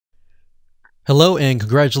Hello and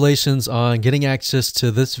congratulations on getting access to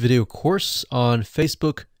this video course on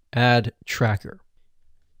Facebook Ad Tracker.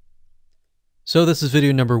 So this is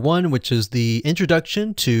video number 1, which is the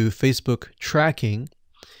introduction to Facebook tracking.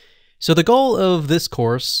 So the goal of this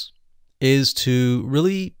course is to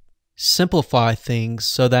really simplify things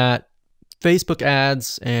so that Facebook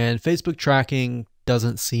ads and Facebook tracking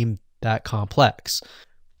doesn't seem that complex.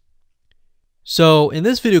 So in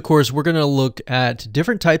this video course, we're going to look at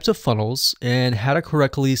different types of funnels and how to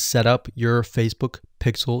correctly set up your Facebook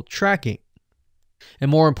pixel tracking.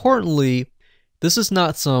 And more importantly, this is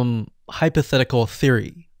not some hypothetical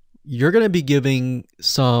theory. You're going to be giving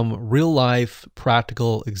some real life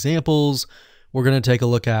practical examples. We're going to take a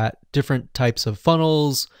look at different types of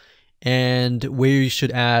funnels and where you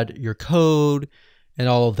should add your code and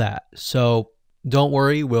all of that. So don't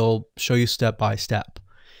worry, we'll show you step by step.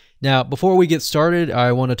 Now, before we get started,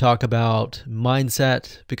 I want to talk about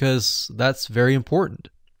mindset because that's very important.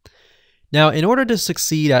 Now, in order to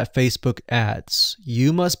succeed at Facebook ads,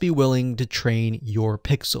 you must be willing to train your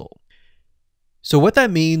pixel. So what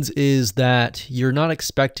that means is that you're not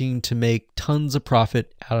expecting to make tons of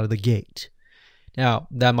profit out of the gate. Now,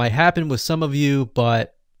 that might happen with some of you,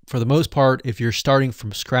 but for the most part, if you're starting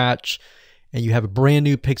from scratch and you have a brand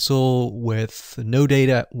new pixel with no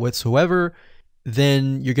data whatsoever,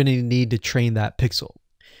 then you're going to need to train that pixel.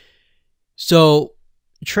 So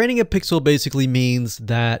training a pixel basically means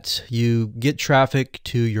that you get traffic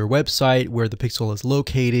to your website where the pixel is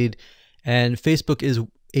located, and Facebook is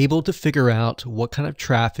able to figure out what kind of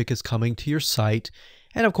traffic is coming to your site,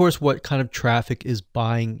 and of course what kind of traffic is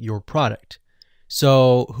buying your product.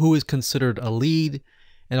 So who is considered a lead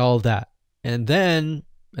and all of that. And then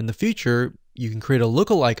in the future, you can create a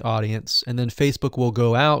lookalike audience, and then Facebook will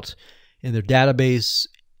go out in their database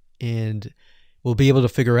and will be able to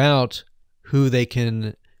figure out who they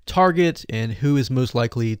can target and who is most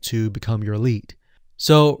likely to become your lead.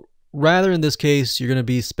 So rather in this case, you're going to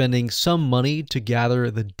be spending some money to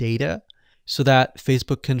gather the data so that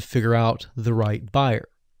Facebook can figure out the right buyer.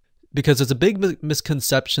 Because it's a big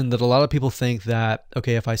misconception that a lot of people think that,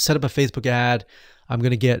 okay, if I set up a Facebook ad, I'm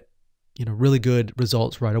going to get, really good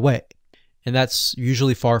results right away. And that's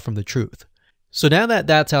usually far from the truth. So now that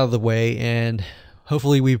that's out of the way, and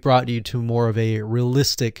hopefully we've brought you to more of a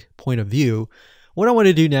realistic point of view, what I want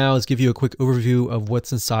to do now is give you a quick overview of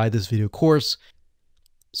what's inside this video course.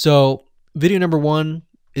 So video number 1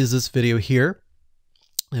 is this video here.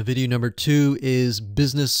 And video number 2 is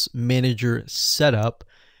Business Manager Setup.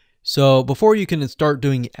 So before you can start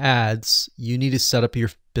doing ads, you need to set up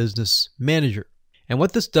your Business Manager. And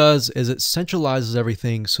what this does is it centralizes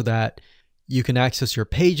everything so that you can access your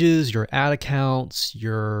pages, your ad accounts,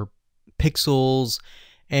 your pixels,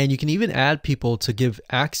 and you can even add people to give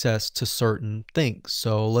access to certain things.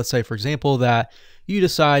 So let's say, for example, that you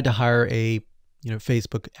decide to hire a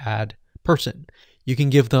Facebook ad person. You can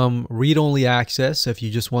give them read-only access if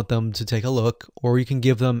you just want them to take a look, or you can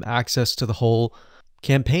give them access to the whole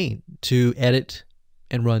campaign to edit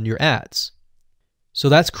and run your ads. So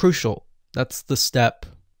that's crucial. That's the step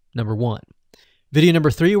number 1. Video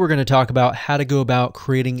number 3, we're going to talk about how to go about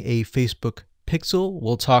creating a Facebook pixel.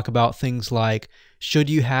 We'll talk about things like, should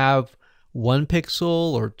you have 1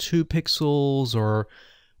 pixel or 2 pixels, or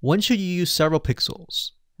when should you use several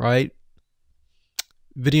pixels, right?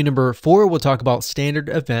 Video number 4, we'll talk about standard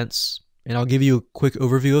events, and I'll give you a quick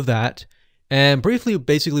overview of that. And briefly,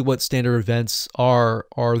 basically what standard events are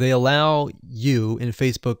they allow you in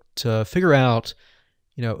Facebook to figure out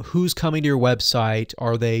who's coming to your website.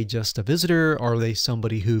 Are they just a visitor? Are they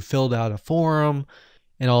somebody who filled out a forum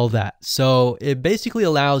and all of that? So it basically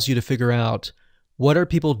allows you to figure out what are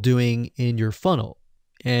people doing in your funnel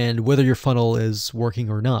and whether your funnel is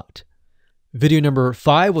working or not. Video number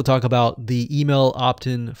 5, we'll talk about the email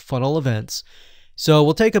opt-in funnel events. So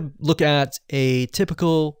we'll take a look at a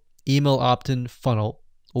typical email opt-in funnel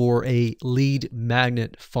or a lead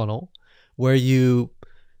magnet funnel where you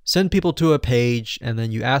send people to a page and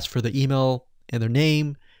then you ask for the email and their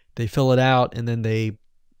name, they fill it out, and then they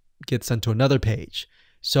get sent to another page.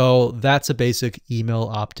 So that's a basic email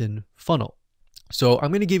opt-in funnel. So I'm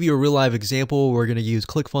going to give you a real live example. We're going to use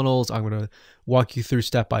ClickFunnels. I'm going to walk you through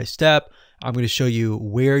step by step. I'm going to show you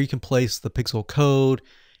where you can place the pixel code,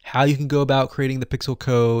 how you can go about creating the pixel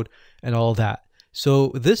code, and all that. So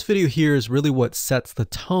this video here is really what sets the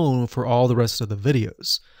tone for all the rest of the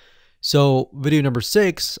videos. So video number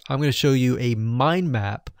 6, I'm going to show you a mind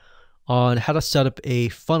map on how to set up a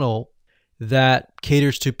funnel that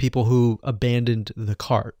caters to people who abandoned the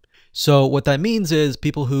cart. So what that means is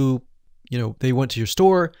people who, they went to your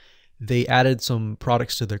store, they added some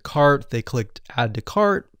products to their cart, they clicked add to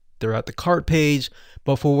cart, they're at the cart page,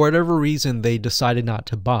 but for whatever reason, they decided not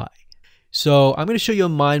to buy. So I'm going to show you a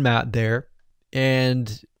mind map there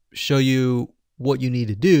and show you what you need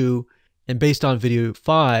to do. And based on video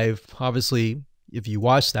 5, obviously, if you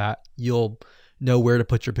watch that, you'll know where to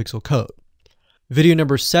put your pixel code. Video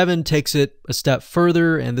number 7 takes it a step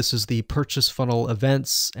further, and this is the purchase funnel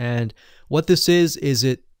events. And what this is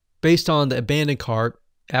it based on the abandoned cart,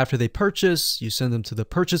 after they purchase, you send them to the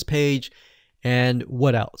purchase page. And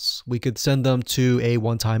what else? We could send them to a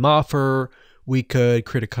one-time offer. We could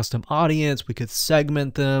create a custom audience. We could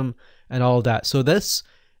segment them and all of that. So this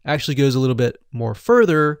actually goes a little bit more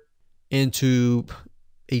further into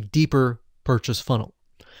a deeper purchase funnel.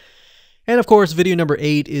 And of course, video number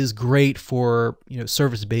 8 is great for,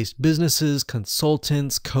 service-based businesses,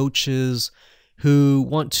 consultants, coaches who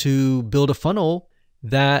want to build a funnel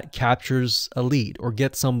that captures a lead or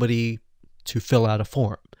get somebody to fill out a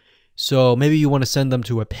form. So maybe you want to send them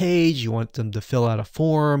to a page, you want them to fill out a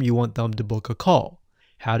form, you want them to book a call.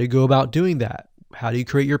 How do you go about doing that? How do you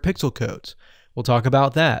create your pixel codes? We'll talk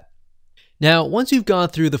about that. Now, once you've gone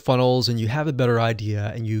through the funnels and you have a better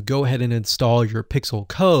idea and you go ahead and install your pixel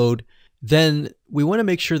code, then we want to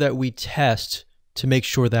make sure that we test to make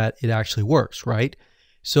sure that it actually works, right?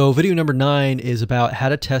 So video number 9 is about how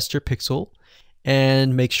to test your pixel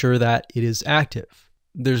and make sure that it is active.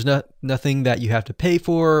 There's nothing that you have to pay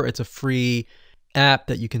for. It's a free app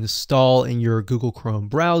that you can install in your Google Chrome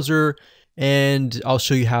browser, and I'll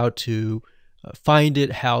show you how to find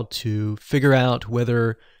it, how to figure out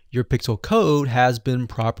whether your pixel code has been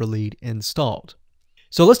properly installed.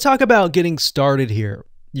 So let's talk about getting started here.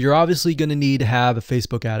 You're obviously going to need to have a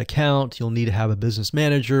Facebook ad account. You'll need to have a business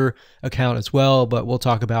manager account as well, but we'll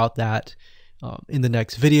talk about that in the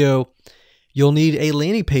next video. You'll need a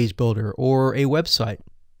landing page builder or a website.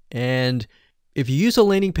 And if you use a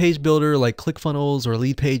landing page builder like ClickFunnels or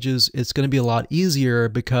Lead Pages, it's going to be a lot easier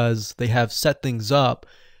because they have set things up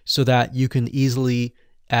so that you can easily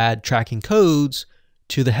add tracking codes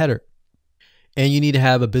to the header. And you need to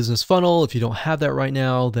have a business funnel. If you don't have that right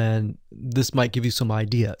now, then this might give you some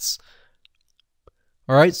ideas.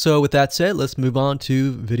 All right, so with that said, let's move on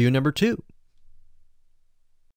to video number 2.